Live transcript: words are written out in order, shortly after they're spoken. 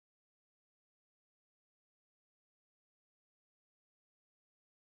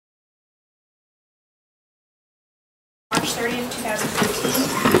30th,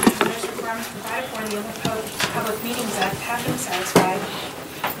 2015, notice requirements provided for in the Open Public Meetings Act have been satisfied.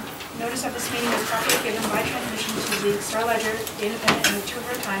 Notice of this meeting is properly given by transmission to the Star Ledger, the Independent, and the Two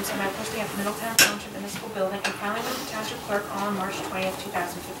River Times, and by posting at the Middletown Township Municipal Building and filing with the Township Clerk on March 20th,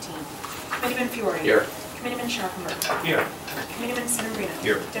 2015. Committeeman Fiore. Here. Committeeman Schockenberg. Here. Committeeman Severino.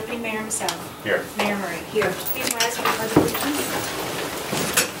 Here. Deputy Mayor Maselli. Here. Mayor Murray. Here. Please rise for the Pledge of Allegiance.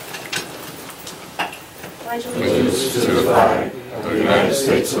 Pledge of Allegiance to the flag of the United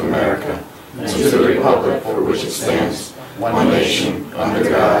States of America and to the republic for which it stands, one nation, under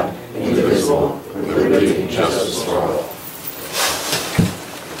God, indivisible, with liberty and justice for all.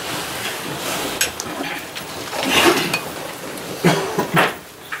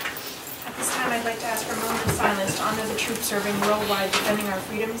 At this time, I'd like to ask for a moment of silence to honor the troops serving worldwide, defending our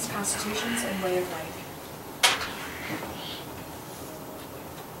freedoms, constitutions, and way of life.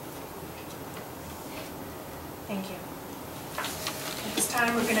 Thank you. At this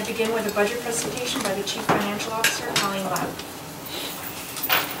time, we're going to begin with a budget presentation by the Chief Financial Officer, Colleen Loud.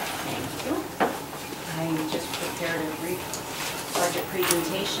 Thank you. I just prepared a brief budget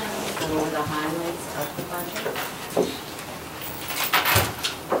presentation, go over the highlights of the budget.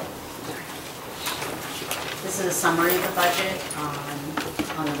 This is a summary of the budget.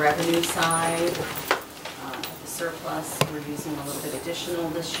 On the revenue side, the surplus, we're using a little bit additional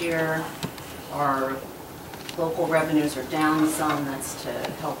this year. Our local revenues are down some, that's to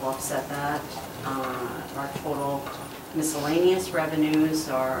help offset that. Our total miscellaneous revenues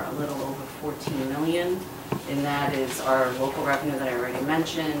are a little over 14 million, and that is our local revenue that I already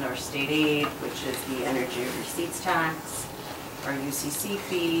mentioned, our state aid, which is the energy receipts tax, our UCC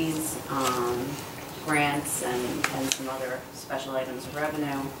fees, grants, and some other special items of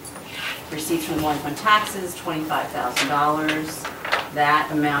revenue. Receipts from delinquent taxes, $25,000.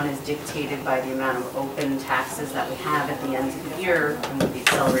 That amount is dictated by the amount of open taxes that we have at the end of the year, and with the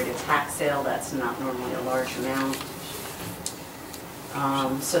accelerated tax sale, that's not normally a large amount.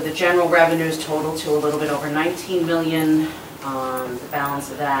 So the general revenues total to a little bit over 19 million. The balance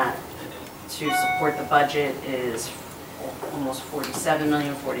of that to support the budget is almost 47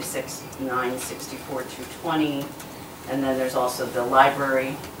 million, 46,964,220. And then there's also the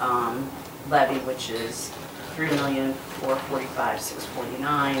library levy, which is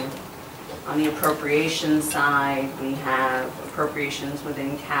 3,445,649. On the appropriation side, we have appropriations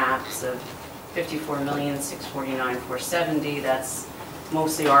within caps of 54,649,470. That's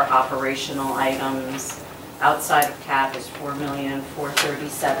mostly our operational items. Outside of cap is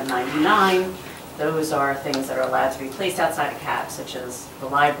 4,437,099. Those are things that are allowed to be placed outside of cap, such as the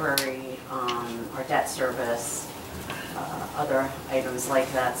library, our debt service, other items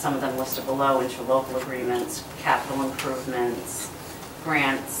like that. Some of them listed below: interlocal agreements, capital improvements,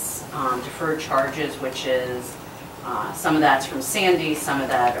 grants, deferred charges, which is some of that's from Sandy, some of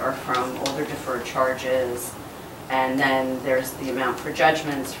that are from older deferred charges, and then there's the amount for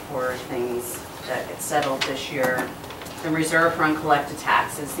judgments for things that get settled this year. The reserve for uncollected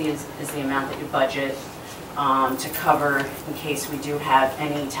taxes is the amount that you budget to cover in case we do have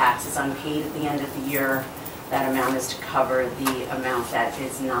any taxes unpaid at the end of the year. That amount is to cover the amount that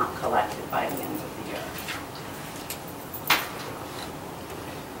is not collected by the end of the year.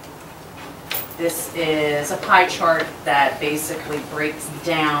 This is a pie chart that basically breaks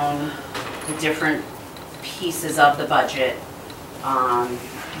down the different pieces of the budget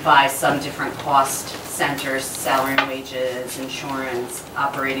by some different cost centers: salary and wages, insurance,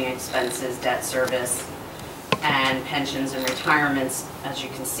 operating expenses, debt service, and pensions and retirements, as you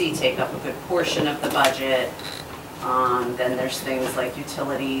can see, take up a good portion of the budget. Then there's things like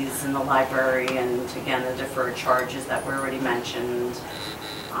utilities in the library, and again, the deferred charges that were already mentioned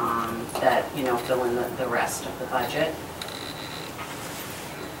that, you know, fill in the rest of the budget.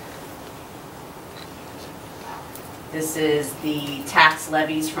 This is the tax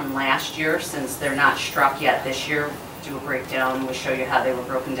levies from last year, since they're not struck yet this year. Do a breakdown, we show you how they were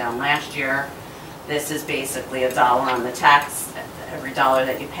broken down last year. This is basically $1 on the tax. Every dollar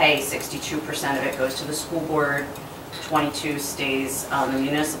that you pay, 62% of it goes to the school board, 22 stays on the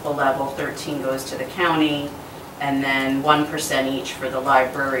municipal level, 13 goes to the county, and then 1% each for the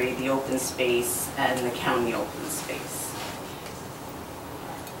library, the open space, and the county open space.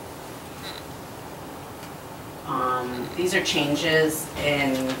 These are changes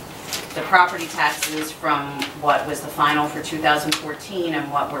in the property taxes from what was the final for 2014 and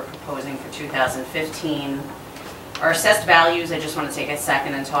what we're proposing for 2015. Our assessed values, I just want to take a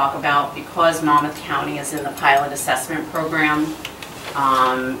second and talk about, because Monmouth County is in the pilot assessment program.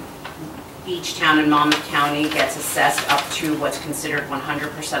 Each town in Monmouth County gets assessed up to what's considered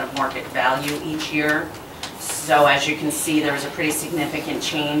 100% of market value each year. So as you can see, there was a pretty significant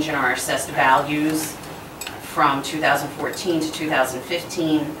change in our assessed values from 2014 to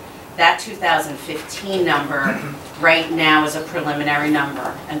 2015. That 2015 number right now is a preliminary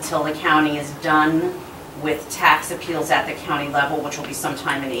number. Until the county is done with tax appeals at the county level, which will be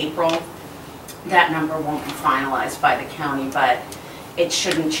sometime in April, that number won't be finalized by the county, but it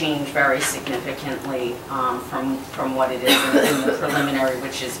shouldn't change very significantly from what it is in the preliminary,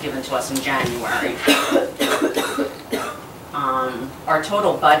 which is given to us in January. Our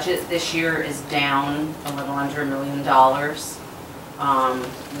total budget this year is down a little under $1 million.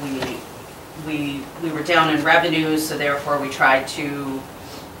 We were down in revenues, so therefore we tried to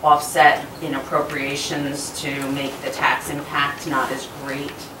offset in appropriations to make the tax impact not as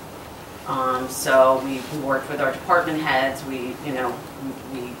great. So we worked with our department heads. We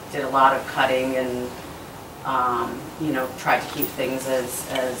did a lot of cutting and tried to keep things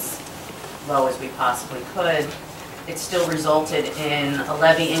as low as we possibly could. It still resulted in a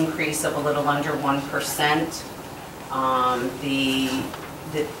levy increase of a little under 1%. The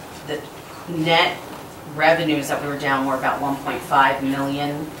net revenues that we were down were about 1.5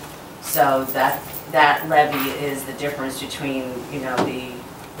 million. So that levy is the difference between the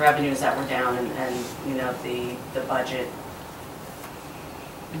revenues that were down and the budget.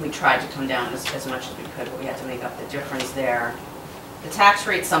 We tried to come down as much as we could, but we had to make up the difference there. The tax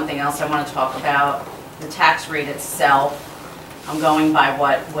rate's something else I want to talk about. The tax rate itself, I'm going by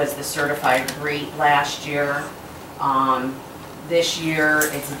what was the certified rate last year. This year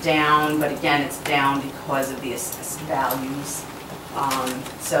it's down, but again it's down because of the assessed values.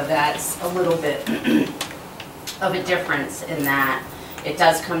 So that's a little bit of a difference in that it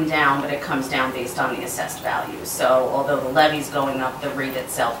does come down, but it comes down based on the assessed values. So although the levy's going up, the rate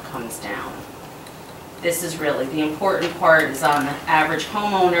itself comes down. This is really the important part, is on the average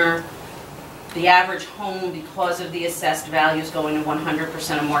homeowner. The average home, because of the assessed values going to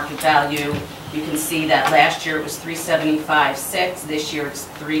 100% of market value, you can see that last year it was $375,600, this year it's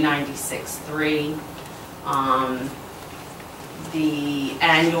 $396,300. The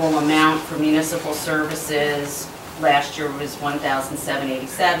annual amount for municipal services last year was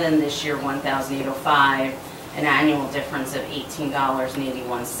 $1,787, this year $1,805, an annual difference of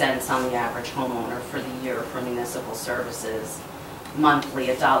 $18.81 on the average homeowner for the year for municipal services. Monthly,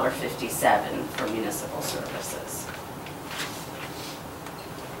 $1.57 for municipal services.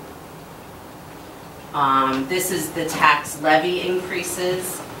 This is the tax levy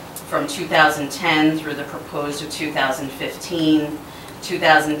increases from 2010 through the proposed of 2015.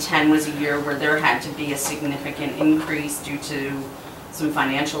 2010 was a year where there had to be a significant increase due to some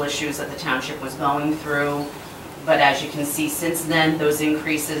financial issues that the township was going through. But as you can see, since then, those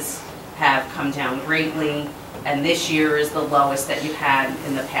increases have come down greatly. And this year is the lowest that you've had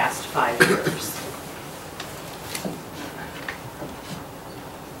in the past 5 years.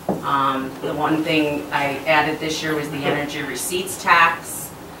 The one thing I added this year was the energy receipts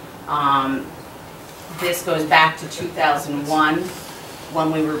tax. This goes back to 2001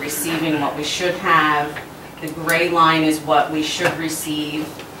 when we were receiving what we should have. The gray line is what we should receive.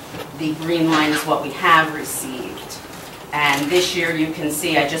 The green line is what we have received. And this year you can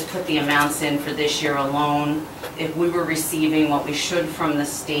see I just put the amounts in for this year alone. If we were receiving what we should from the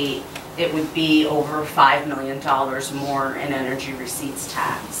state, it would be over $5 million more in energy receipts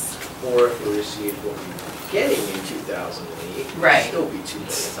tax. Or if we received what we were getting in 2008, it would Right. still be $2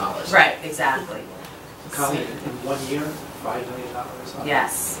 million. Right, exactly. Connie, in 1 year, $5 million?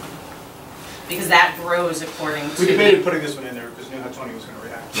 Yes. Because that grows according to... We debated putting this one in there because we knew how Tony was going to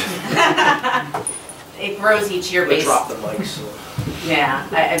react. It grows each year We based... dropped the mic, so... Yeah,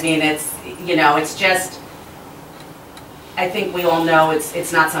 I mean, it's, it's just... I think we all know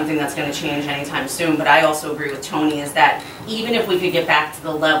it's not something that's going to change anytime soon, but I also agree with Tony is that even if we could get back to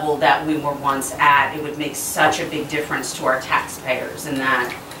the level that we were once at, it would make such a big difference to our taxpayers in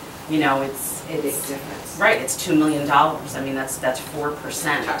that, it's Big difference. right, it's $2 million. I mean, that's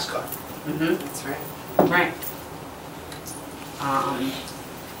 4%. Tax cut. Mm-hmm. That's right. Right.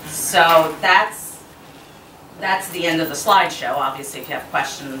 So that's the end of the slideshow. Obviously, if you have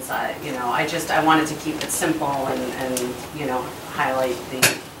questions, I wanted to keep it simple and highlight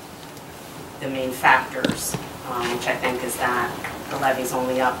the main factors, which I think is that the levy's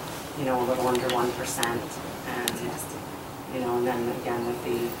only up, a little under 1%, and and then again with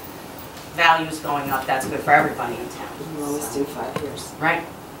the values going up, that's good for everybody in town. Lowest in 5 years. Right.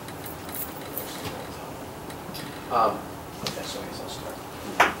 Okay, so I guess I'll start.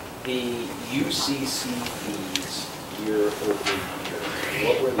 The UCC fees year over year,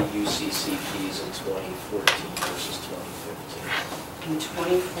 what were the UCC fees in 2014 versus 2015? In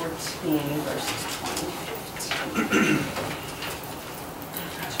 2014 versus 2015.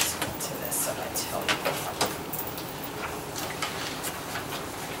 Just go to this so I tell you.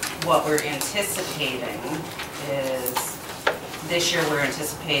 What we're anticipating is, this year we're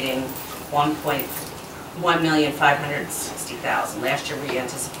anticipating $1,560,000. Last year we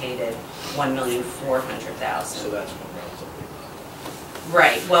anticipated $1,400,000. So that's one relatively.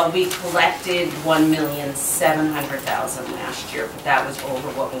 Right, well, we collected $1,700,000 last year, but that was over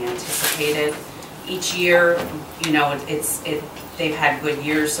what we anticipated. Each year, you know, they've had good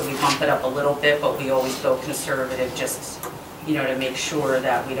years, so we bump it up a little bit, but we always go conservative just, you know, to make sure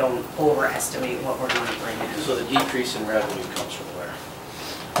that we don't overestimate what we're going to bring in. So the decrease in revenue comes from where?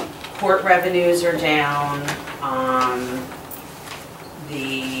 Court revenues are down,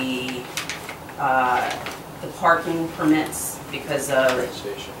 the parking permits because of, Train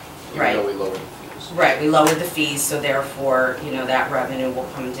station. Right. Even though we lowered the fees. right, we lowered the fees, so therefore, you know, that revenue will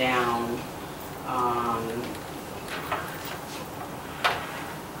come down.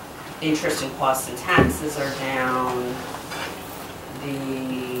 Interest and costs and taxes are down. I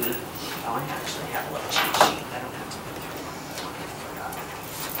actually have a little cheat sheet, I don't have to go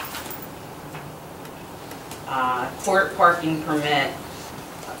through it. Court parking permit.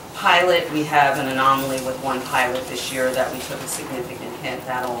 Pilot, we have an anomaly with one pilot this year that we took a significant hit.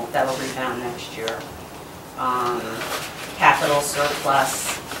 That'll rebound next year. Capital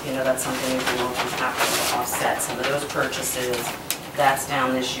surplus, you know, that's something we can look from capital to offset some of those purchases. That's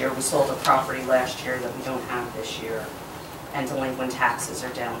down this year. We sold a property last year that we don't have this year. And delinquent taxes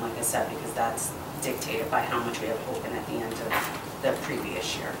are down, like I said, because that's dictated by how much we have open at the end of the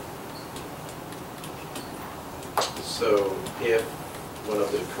previous year. So if one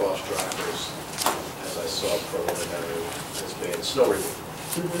of the cost drivers, as I saw preliminary, has been snow removal,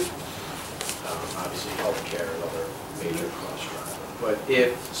 obviously healthcare, another major cost driver. But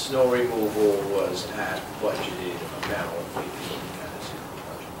if snow removal was at budgeted amount, we'd be looking at a zero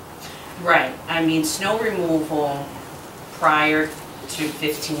budget. Right. I mean, snow removal prior to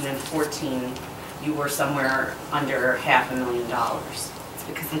 15 and 14, you were somewhere under $500,000. It's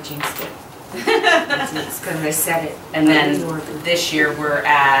because I jinxed it. It's because I said it. And then this year we're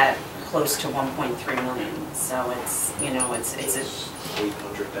at close to 1.3 million. So it's, you know, it's a,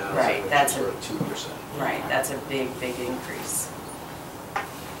 800,000, Right, that's or 2%. right, that's a big increase.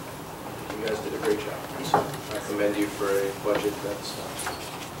 You guys did a great job. So I commend you for a budget that's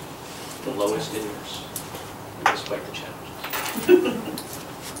the lowest in years, despite the challenges.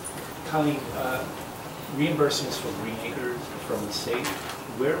 Colleen, reimbursements for Green Acres from the state,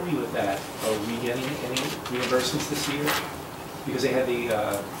 where are we with that? Are we getting any reimbursements this year? Because they had the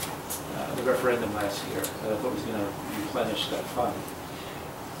referendum last year that I thought was going to replenish that fund.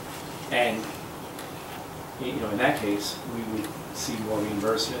 And, you know, in that case, we would see more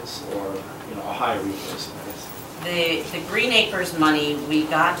reimbursements or, you know, a higher reimbursement, I guess. The Green Acres money, we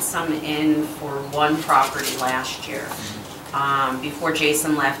got some in for one property last year. Before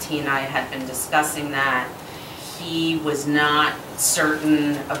Jason left, he and I had been discussing that. He was not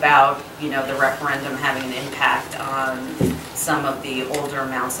certain about, you know, the referendum having an impact on some of the older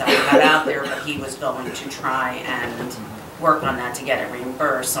amounts that we got out there, but he was going to try and work on that to get it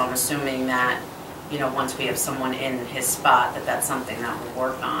reimbursed. So I'm assuming that, you know, once we have someone in his spot, that that's something that we'll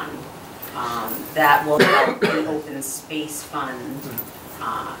work on. That will help the open space fund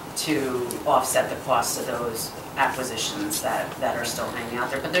to offset the costs of those acquisitions that are still hanging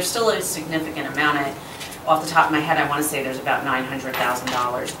out there. But there's still a significant amount. Off the top of my head, I want to say there's about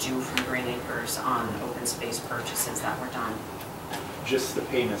 $900,000 due from Green Acres on open space purchases that were done. Just the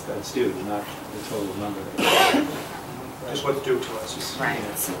payments that's due, not the total number. Just what's due to us. Right.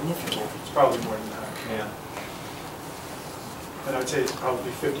 Significant. It's probably more than that. Yeah. And I'd say it's probably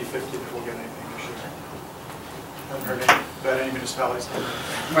 50-50 that we'll get anything this year. Haven't heard about any municipalities that have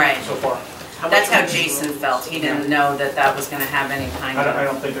anything Right. so far. That's how Jason felt. He didn't know that that was going to have any kind I of...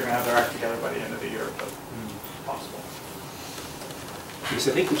 don't think they're going to have their act together by the end of the year, but possible. Because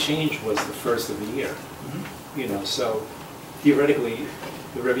I think the change was the first of the year. You know, so theoretically,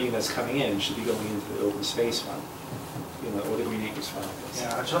 the revenue that's coming in should be going into the open space fund, you know, or the Green Acres fund.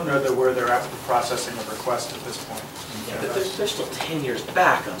 Yeah, I just don't know where they're at with the processing of requests at this point. Yeah, but they're still 10 years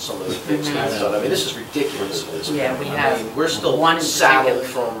back on some of those things. I mean, this is ridiculous. Yeah, we I have mean, we're still one in saddled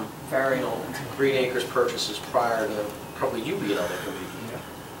particular. from Very old. Green Acres purchases prior to probably you being on the committee.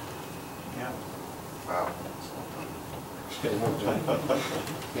 Yeah. Wow.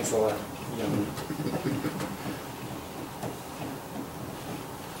 Thanks a lot. Yeah.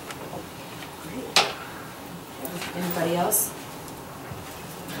 Anybody else?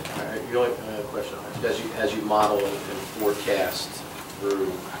 All right, the only question I have, as you model and forecast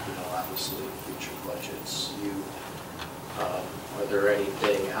through, obviously future budgets. Are there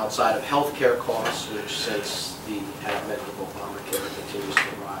anything outside of healthcare costs, which since the advent of Obamacare continues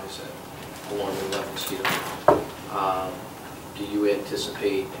to rise at alarming levels here? Do you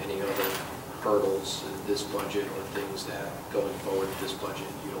anticipate any other hurdles in this budget or things that going forward this budget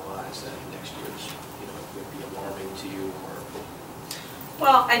utilize that next year's would be alarming to you? Or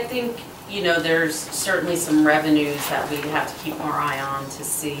Well, I think, there's certainly some revenues that we have to keep our eye on to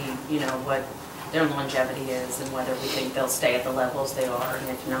see, what their longevity is and whether we think they'll stay at the levels they are, and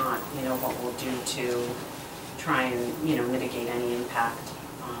if not, what we'll do to try and, mitigate any impact.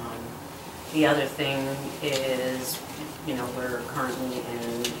 The other thing is, we're currently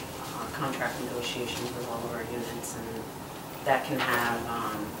in contract negotiations with all of our units, and that can have,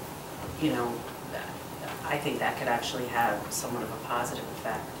 I think that could actually have somewhat of a positive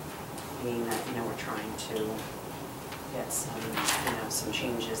effect, meaning that, we're trying to get some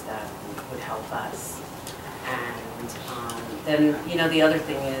changes that would help us. And then, the other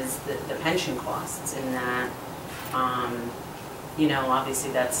thing is the pension costs in that,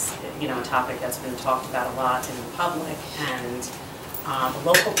 obviously that's, a topic that's been talked about a lot in the public, and the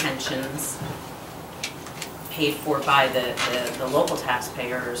local pensions paid for by the local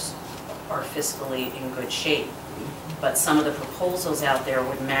taxpayers are fiscally in good shape. But some of the proposals out there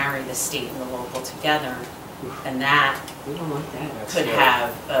would marry the state and the local together, and that We don't want that. could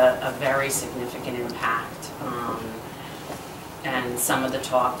have a very significant impact. And some of the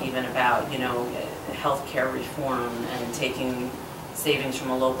talk even about, healthcare reform and taking savings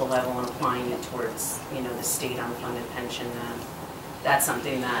from a local level and applying it towards, the state unfunded pension. That's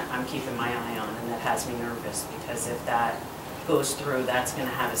something that I'm keeping my eye on, and that has me nervous, because if that goes through, that's going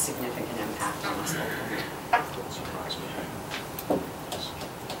to have a significant impact on us locally. Doesn't surprise me.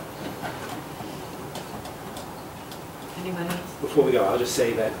 Anyone else? Before we go, I'll just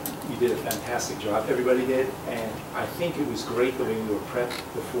say that you did a fantastic job, everybody did, and I think it was great the way we were prepped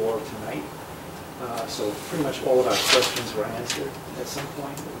before tonight. So pretty much all of our questions were answered at some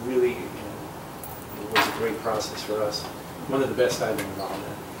point. It really, it was a great process for us. One of the best I've been involved in,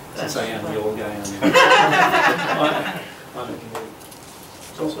 since I am the old guy on the committee.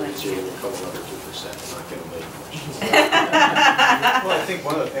 It's also easier to cover another 2%, not get a million questions. Well, I think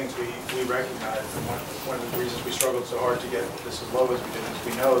one of the things we recognize, and one of the reasons we struggled so hard to get this as low as we did, is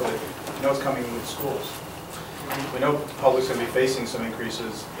we know that it's coming with schools. We know the public's going to be facing some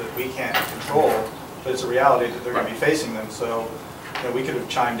increases that we can't control, but it's a reality that they're going to be facing them. So, we could have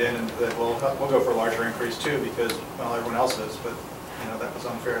chimed in and said, well, we'll go for a larger increase too, because, well, everyone else is, but, that was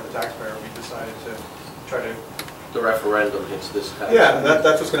unfair to the taxpayer. We decided to try to... The referendum hits this tax. Yeah,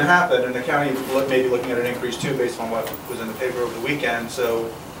 that's what's going to happen, and the county may be looking at an increase too based on what was in the paper over the weekend. So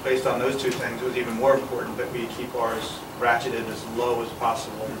based on those two things, it was even more important that we keep ours ratcheted as low as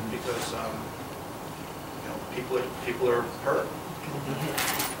possible, because people are hurt.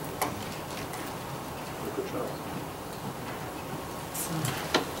 Good job.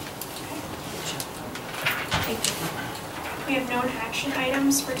 We have known action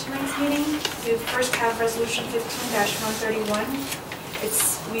items for tonight's meeting. We first have Resolution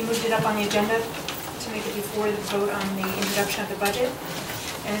 15-131. We moved it up on the agenda to make it before the vote on the introduction of the budget.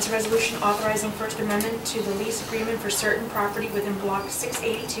 And it's a resolution authorizing First Amendment to the lease agreement for certain property within Block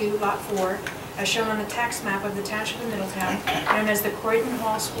 682, Lot 4, as shown on the tax map of the Township of Middletown, known as the Croydon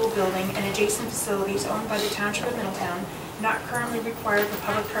Hall School Building and adjacent facilities owned by the Township of Middletown, not currently required for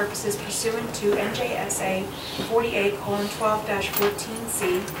public purposes pursuant to NJSA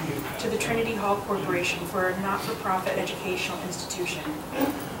 48:12-14C to the Trinity Hall Corporation for a not-for-profit educational institution.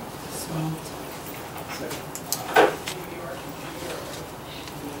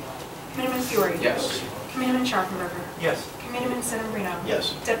 Committeeman Fiore. Yes. Committeeman Sharpenberger. Yes. Committeeman Sedambrino.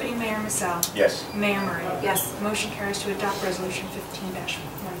 Yes. Deputy Mayor Massell. Yes. Mayor Murray. Yes. Motion carries to adopt Resolution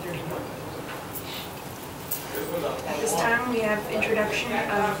 15-131. At this time, we have introduction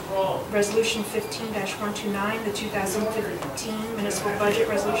of Resolution 15-129, the 2015 municipal budget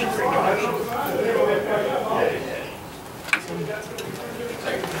resolution for introduction.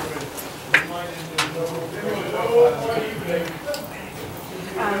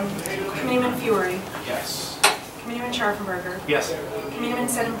 Committeeman Fiore. Yes. Committeeman Sharpenberger. Yes. Committeeman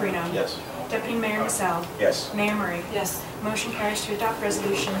Sedambrino. Yes. Deputy Mayor Massell. Yes. Mayor Murray. Yes. Motion carries to adopt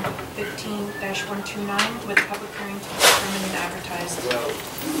Resolution 15-129 with a public hearing to be determined and advertised at a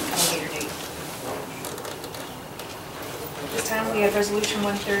later date. This time we have Resolution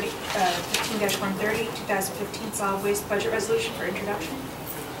 15-130, 2015 Solid Waste Budget Resolution for introduction.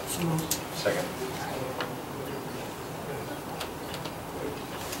 So moved. Second.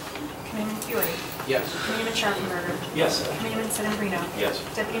 Committeeman Fiore. Yes. Committeeman Sharpenberger. Yes. Committeeman Sedambrino. Yes.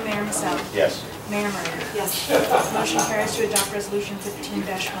 Deputy Mayor Massell. Yes. Mayor Murray. Yes. Motion carries to adopt Resolution 15-130.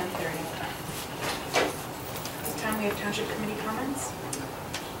 This time we have Township Committee comments.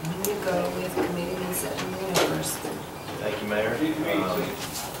 I'm going to go with Committeeman Sedambrino first. Thank you, Mayor. I want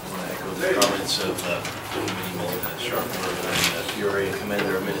to echo the comments of Committeeman Sharpenberger and Fiore, and commend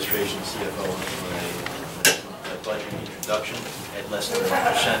their administration, CFO, for a budget introduction at less than 1%.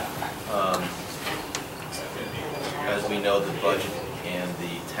 As we know, the budget and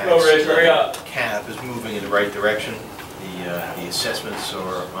the tax cap is moving in the right direction. The assessments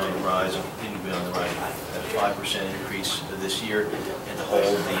are on the rise and continue to be on the rise at a 5% increase this year, and to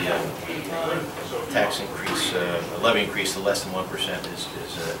hold the tax increase, levy increase to less than 1%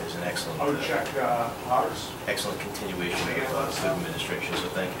 is an excellent, excellent continuation of good administration. So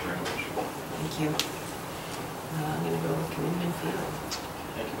thank you very much. Thank you. I'm going to go with Committeeman Fiore.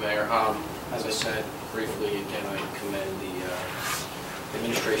 Thank you, Mayor. As I said briefly, again, I commend the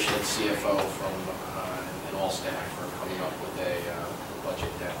administration and CFO and all staff for coming up with a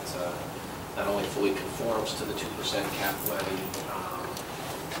budget that not only fully conforms to the 2% cap levy,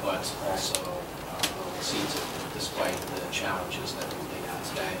 but also exceeds it despite the challenges that we laid out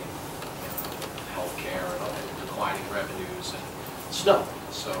today, healthcare and declining revenues and snow.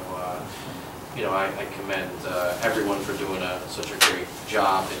 So, I commend everyone for doing such a great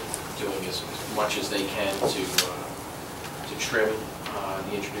job and doing as much as they can to trim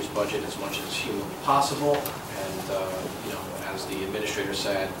the introduced budget as much as humanly possible. And, as the administrator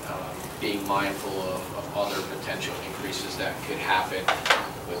said, being mindful of other potential increases that could happen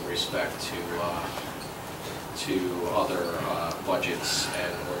with respect to other budgets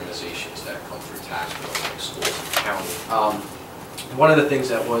and organizations that come through tax bills like schools and county. One of the things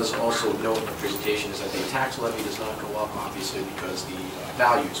that was also noted in the presentation is that the tax levy does not go up, obviously, because the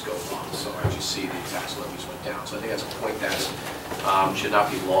values go up. So as you see, the tax levies went down. So I think that's a point that should not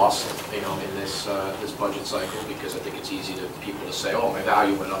be lost, in this this budget cycle, because I think it's easy to people to say, oh, my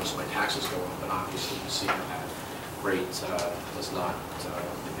value went up, so my taxes go up. And obviously, you see that rate does not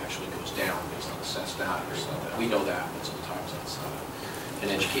actually goes down based on assessed value. So we know that, but sometimes that's an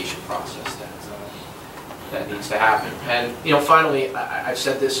education process that needs to happen. And finally, I've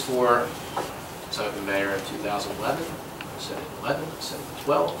said this since I've been mayor in 2011. I said it in 11. I said it in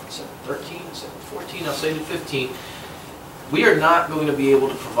 12. I said it in 13. I said it in 14. I'll say it in 15. We are not going to be able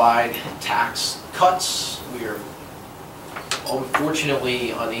to provide tax cuts. We are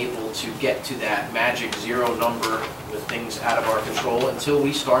unfortunately unable to get to that magic zero number with things out of our control until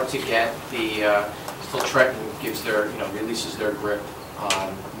we start to get until Trenton gives releases their grip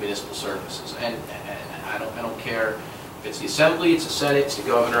on municipal services. And I don't care if it's the Assembly, it's the Senate, it's the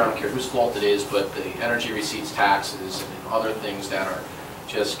Governor, I don't care whose fault it is, but the energy receipts taxes and other things that are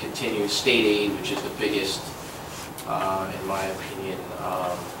just continued, state aid, which is the biggest, in my opinion,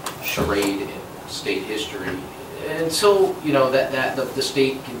 charade in state history. Until the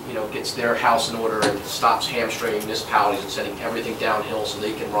state gets their house in order and stops hamstringing municipalities and sending everything downhill so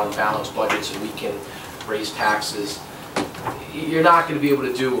they can run balanced budgets and we can raise taxes, you're not going to be able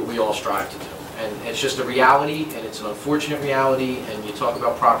to do what we all strive to do. And it's just a reality, and it's an unfortunate reality. And you talk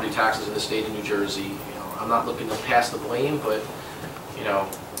about property taxes in the state of New Jersey. I'm not looking to pass the blame, but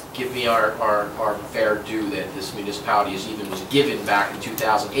give me our fair due that this municipality was given back in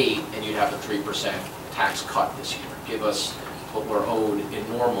 2008, and you'd have a 3% tax cut this year. Give us what we're owed in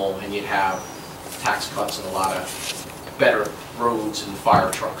normal, and you'd have tax cuts and a lot of better roads and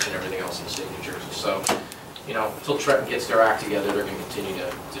fire trucks and everything else in the state of New Jersey. So. Until Trenton gets their act together, they're going to continue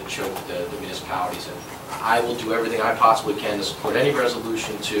to choke the municipalities. And I will do everything I possibly can to support any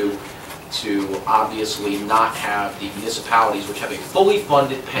resolution to obviously not have the municipalities, which have a fully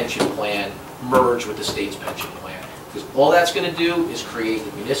funded pension plan, merge with the state's pension plan. Because all that's going to do is create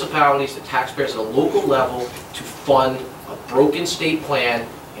the municipalities, the taxpayers at a local level to fund a broken state plan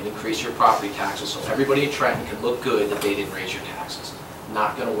and increase your property taxes so everybody in Trenton can look good that they didn't raise your taxes.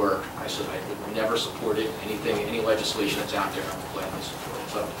 Not going to work. I said I would never support it. any legislation that's out there, I would gladly support it.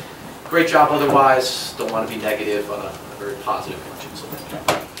 So, great job otherwise. Don't want to be negative on a very positive budget. So thank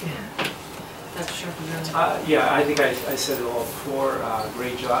you. Dr. Sharpenberger. Yeah, I think I said it all before.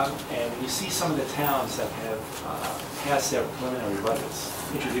 Great job. And you see some of the towns that have passed their preliminary budgets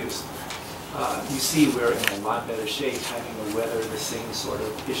introduced. You see we're in a lot better shape having to weather the same sort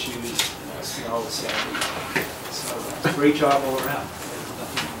of issues, snow, sandy. So great job all around.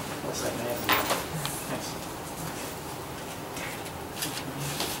 What's that man? Thanks.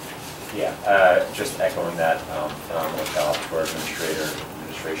 Yeah, just echoing that, phenomenal job to our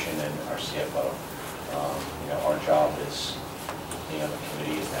administration and our CFO. Our job is being on the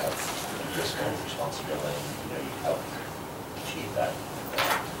committee is to have fiscal responsibility, and, you help achieve that.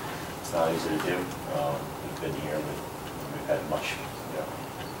 It's not easy to do. We've been here, we've had a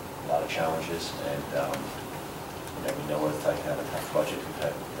lot of challenges, and we know what it's like to have a tough budget. We've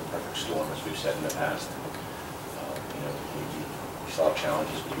had the perfect storm, as we've said in the past. We still have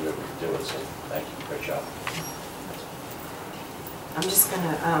challenges, but we were able to do it, so thank you, great job. I'm just going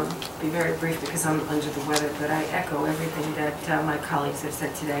to be very brief because I'm under the weather, but I echo everything that my colleagues have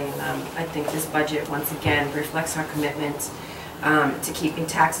said today. And I think this budget, once again, reflects our commitment to keeping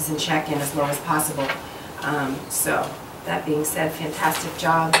taxes in check and as low as possible. So, that being said, fantastic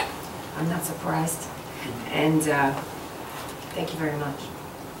job. I'm not surprised. And thank you very much.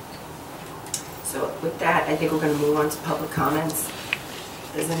 So with that, I think we're going to move on to public comments.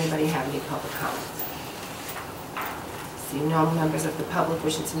 Does anybody have any public comments? Seeing no members of the public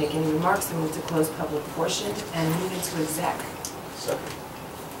wishing to make any remarks, we move to close public portion and move into exec. Second.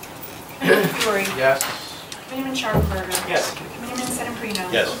 Committeeman Fiore. Yes. Committeeman Sharpenberger. Yes. Committeeman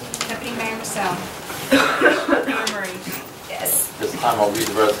Sedambrino. Yes. Deputy Mayor Massell. Mayor Murray. Yes. This time I'll read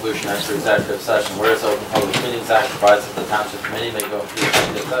the resolution after executive session. Whereas the Open Public Meetings Act provides that the Township Committee may go into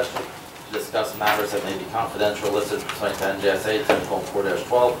executive session to discuss matters that may be confidential, listed pursuant to NJSA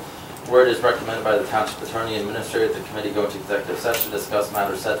 10:4-12. Where it is recommended by the Township Attorney and Administrator, the committee go into executive session to discuss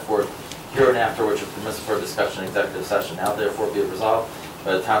matters set forth here and after which are permissible for discussion in executive session. Now therefore be it resolved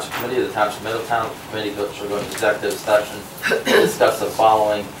by the Township Committee of the Township of Middletown, the committee shall go into executive session to discuss the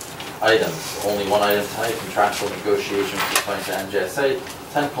following items. Only one item tonight, contractual negotiations pursuant to NJSA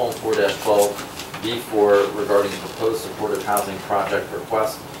 10:4-12, B4 regarding proposed supportive housing project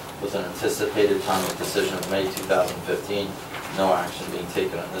request with an anticipated time of decision of May 2015. No action being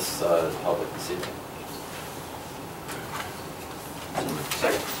taken on this public this evening.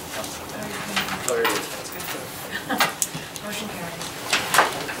 Second. Motion carries.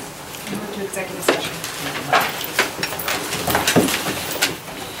 Move to executive session.